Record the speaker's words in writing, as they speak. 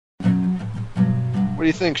do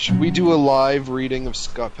you think? Should we do a live reading of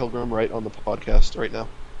Scott Pilgrim right on the podcast right now?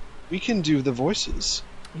 We can do the voices.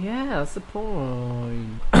 Yeah, that's the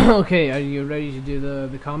point. Okay, are you ready to do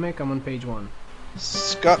the comic? I'm on page 1.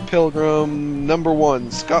 Scott Pilgrim, number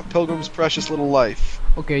 1. Scott Pilgrim's Precious Little Life.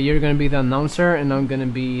 Okay, you're gonna be the announcer, and I'm gonna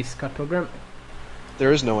be Scott Pilgrim.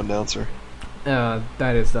 There is no announcer.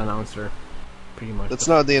 That is the announcer. Pretty much. That's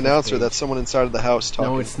not the announcer, that's someone inside of the house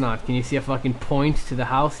talking. No, it's not. Can you see a fucking point to the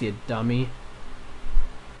house, you dummy?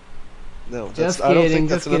 No, just I don't kidding, think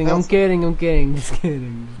just that's kidding, an I'm kidding, just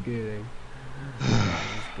kidding, just kidding.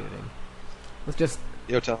 Just kidding. Let's just...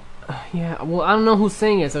 Yotam. Yeah, well, I don't know who's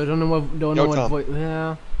saying it, so I don't know what voice...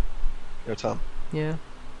 Yeah. Yotam. Yeah.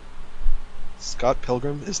 Scott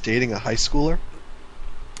Pilgrim is dating a high schooler?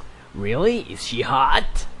 Really? Is she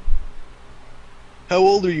hot? How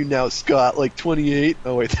old are you now, Scott? Like 28?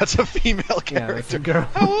 Oh wait, that's a female character. Yeah, that's a girl.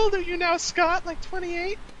 How old are you now, Scott? Like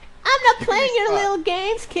 28? I'm not playing your little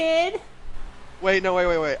games, kid. Wait.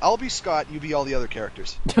 I'll be Scott, you be all the other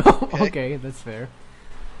characters. Okay, that's fair.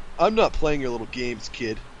 I'm not playing your little games,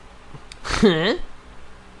 kid. Huh?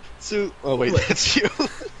 So, oh wait, that's you.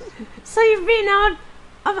 So you've been out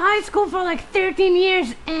of high school for like 13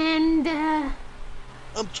 years and,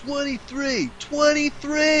 I'm 23!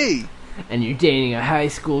 23! And you're dating a high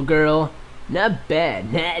school girl? Not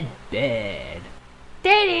bad, not bad.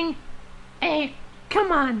 dating? Hey,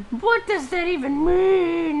 come on, what does that even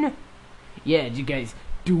mean? Yeah, did you guys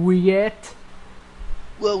do it yet?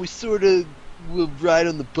 Well, we sorta will ride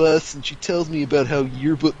on the bus, and she tells me about how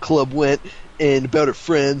yearbook club went, and about her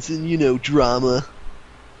friends, and, you know, drama.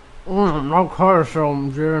 Okay, so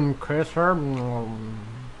you didn't kiss her?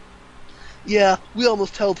 Yeah, we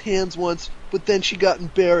almost held hands once, but then she got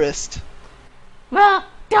embarrassed. Well,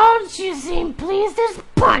 don't you seem pleased as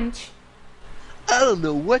punch? I don't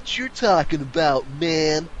know what you're talking about,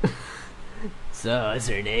 man. So, what's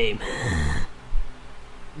her name?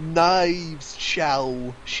 Knives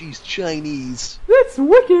Chow. She's Chinese. That's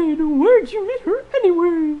wicked! Where'd you meet her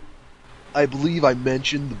anyway? I believe I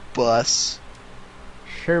mentioned the bus.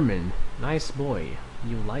 Sherman, nice boy.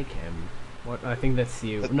 You like him. What? I think that's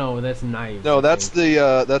you. No, that's Knives. No, that's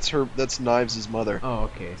that's Knives' mother. Oh,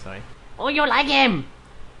 okay, sorry. Oh, you like him?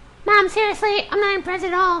 Mom, seriously, I'm not impressed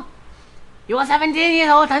at all. You are 17 years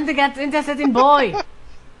old and to get interested in boy.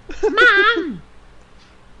 Mom!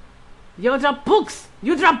 You drop books!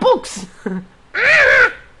 You drop books!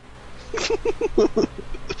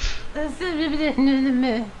 That's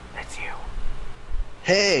you.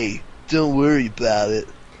 Hey, don't worry about it.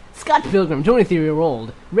 Scott Pilgrim,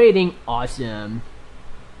 23-year-old. Rating awesome.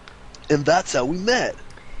 And that's how we met.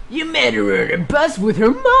 You met her on a bus with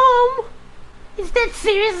her mom! Is that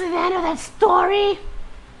seriously the end of that story?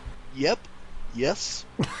 Yep. Yes.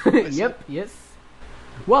 Yep, yes.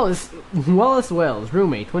 Wallace Wells,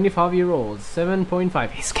 roommate, 25-year-old,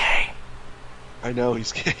 7.5. He's gay. I know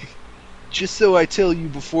he's gay. Just so I tell you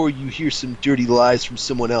before you hear some dirty lies from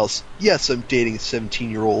someone else, yes, I'm dating a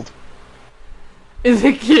 17-year-old. Is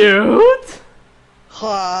it cute?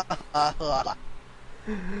 Ha ha ha.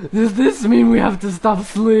 Does this mean we have to stop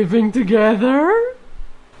sleeping together?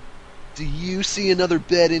 Do you see another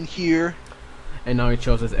bed in here? And now it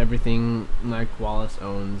shows us everything like Wallace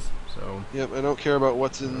owns, so... Yep, I don't care about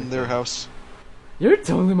what's in their house. You're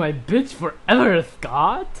totally my bitch forever,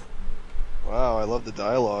 Scott! Wow, I love the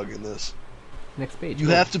dialogue in this. Next page. You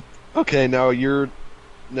have to... Okay, now you're...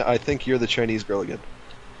 No, I think you're the Chinese girl again.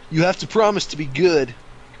 You have to promise to be good.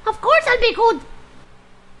 Of course I'll be good.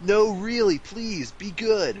 No, really, please, be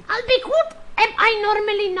good. I'll be good. Am I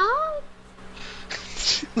normally not?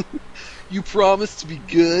 You promise to be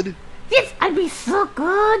good? Yes, I'll be so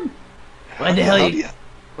good. What the hell How you... do you...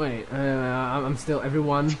 Wait, I'm still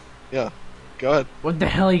everyone. Yeah, go ahead. What the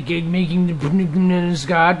hell you get making the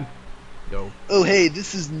Scott? Go. Oh, hey,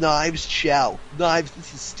 this is Knives Chow. Knives,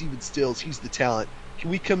 this is Steven Stills. He's the talent. Can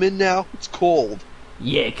we come in now? It's cold.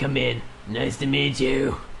 Yeah, come in. Nice to meet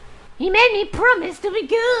you. He made me promise to be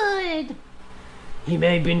good. He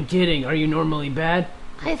may have been kidding. Are you normally bad?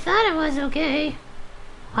 I thought it was okay.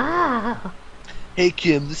 Wow. Hey,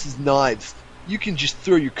 Kim, this is Knives. You can just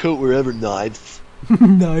throw your coat wherever, Knives.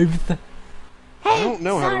 Knives. Hey, I don't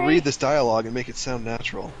know how to sorry. read this dialogue and make it sound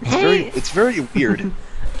natural. Hey. It's very weird.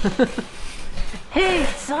 Hey,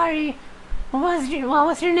 sorry. What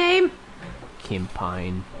was your name? Kim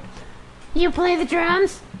Pine. You play the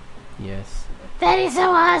drums? Yes. That is so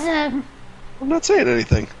awesome. I'm not saying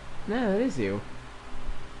anything. No, that is you.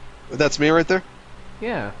 That's me right there?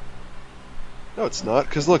 Yeah. No, it's not,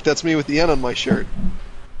 because look, that's me with the N on my shirt.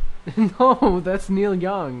 No, that's Neil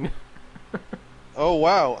Young. Oh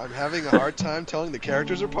wow, I'm having a hard time telling the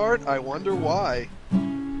characters apart. I wonder why.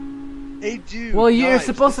 Hey dude. Well, you're Knives,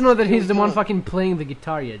 supposed to know that he's the one on? fucking playing the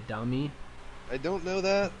guitar, you dummy. I don't know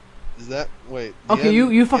that. Is that wait? the Okay, end-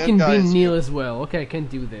 you the fucking end guy be is Neil here. as well. Okay, I can't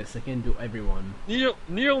do this. I can't do everyone. Neil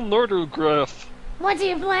Nordergraff. What do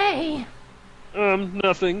you play?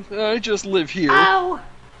 Nothing. I just live here. Oh,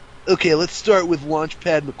 Okay, let's start with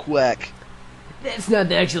Launchpad McQuack. That's not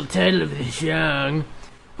the actual title of the song.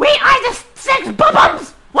 we are the Six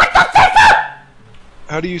Bum-Bums! What the fuck?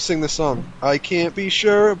 How do you sing the song? I can't be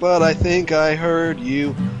sure, but I think I heard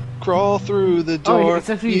you crawl through the door. Oh, it's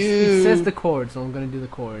actually it says the chords, so I'm gonna do the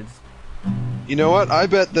chords. You know what? I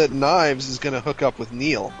bet that Knives is gonna hook up with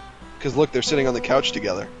Neil. Because look, they're sitting on the couch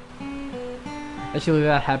together. Actually,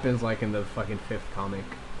 that happens like in the fucking 5th comic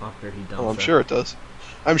after he does. Oh, I'm sure it does.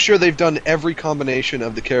 I'm sure they've done every combination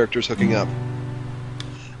of the characters hooking up.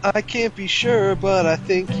 I can't be sure, but I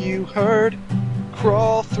think you heard.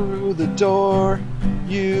 Crawl through the door.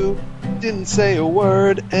 You didn't say a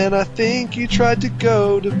word, and I think you tried to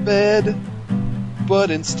go to bed.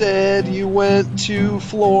 But instead you went to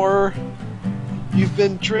floor. You've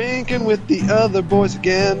been drinking with the other boys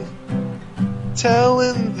again.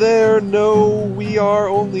 Telling them no, we are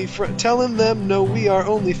only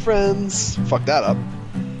friends. Fuck that up.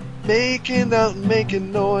 Making out and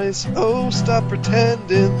making noise. Oh, stop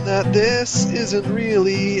pretending that this isn't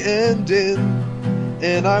really ending.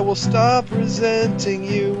 And I will stop resenting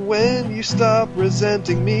you when you stop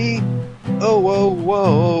resenting me. Oh, whoa,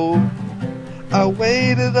 whoa. I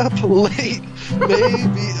waited up late,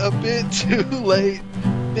 maybe a bit too late.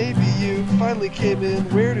 Maybe you finally came in.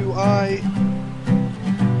 Where do I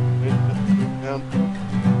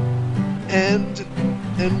end?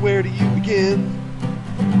 And where do you begin?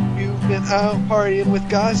 You've been out partying with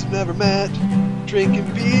guys you've never met,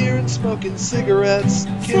 drinking beer and smoking cigarettes,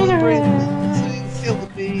 killing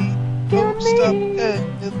me. Don't stop pretending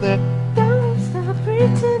that. Don't stop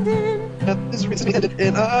pretending. That is reason ended,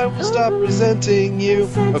 and I will stop resenting you.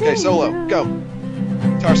 Okay, solo, go.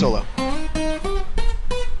 Guitar solo.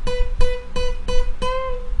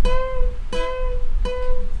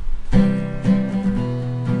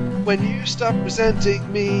 When you stop resenting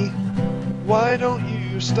me, why don't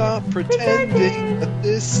you stop pretending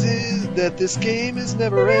that this game is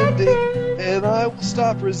never ending, and I will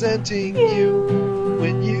stop resenting you.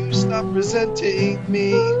 When you stop resenting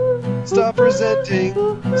me, stop resenting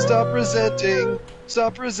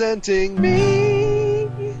me.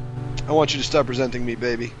 I want you to stop resenting me,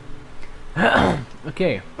 baby.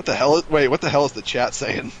 Okay, What the hell? Wait, what the hell is the chat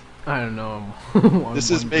saying? I don't know. This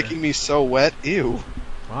is making me so wet. Ew.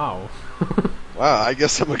 Wow. Wow, I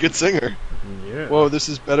guess I'm a good singer. Yeah. Whoa, this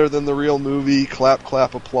is better than the real movie. Clap,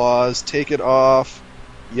 clap, applause. Take it off.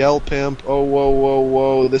 Yell, pimp. Oh, whoa, whoa,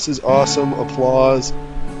 whoa. This is awesome. Applause.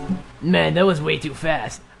 Man, that was way too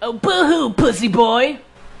fast. Oh, boo-hoo, pussy boy!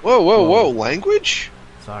 Whoa, whoa, whoa. Language?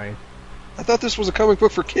 Sorry. I thought this was a comic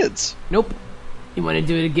book for kids. Nope. You want to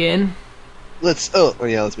do it again? Oh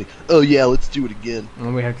yeah, that's me. Oh yeah, let's do it again.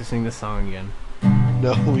 Well, we have to sing the song again.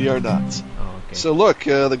 No, we are not. Oh, okay. So look,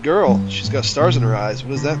 the girl, she's got stars in her eyes.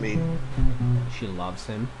 What does that mean? She loves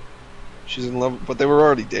him. She's in love, but they were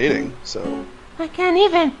already dating, so. I can't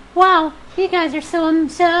even. Wow, you guys are so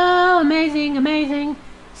amazing.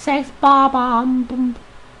 Sex bomb.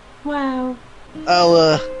 Wow.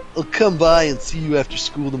 I'll come by and see you after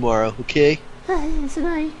school tomorrow, okay? So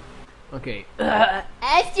nice. Okay.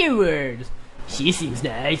 Afterwards. She seems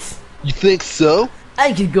nice. You think so?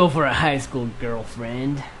 I could go for a high school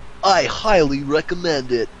girlfriend. I highly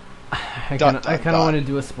recommend it. I Dot, kind dot. of want to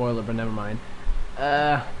do a spoiler, but never mind.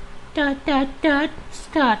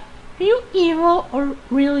 Scott. Are you evil or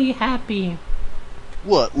really happy?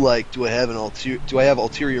 What, like, do I have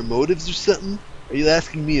ulterior motives or something? Are you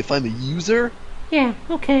asking me if I'm a user? Yeah,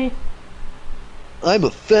 okay. I'm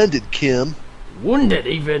offended, Kim. Wounded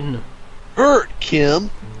even. Hurt, Kim.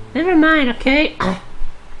 Never mind, okay?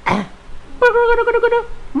 How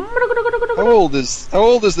old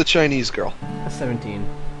is the Chinese girl? 17.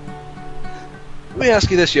 Let me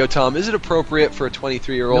ask you this, Yotam. Is it appropriate for a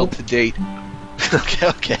 23-year-old Nope. to date?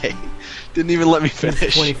 Okay. Didn't even let me He's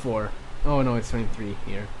finish. 24. Oh no, it's 23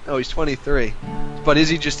 here. Oh, he's 23. But is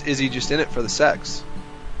he just in it for the sex?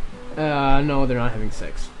 No, they're not having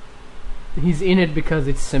sex. He's in it because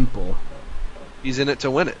it's simple. He's in it to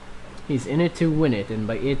win it. He's in it to win it, and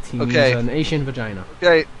by it he Okay. means an Asian vagina.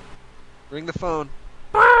 Okay. Ring the phone.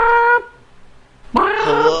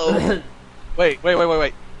 Hello? Wait.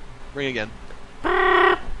 Ring again.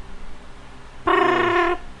 Ugh.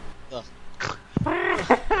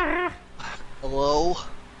 Hello?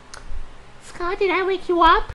 Scott, did I wake you up?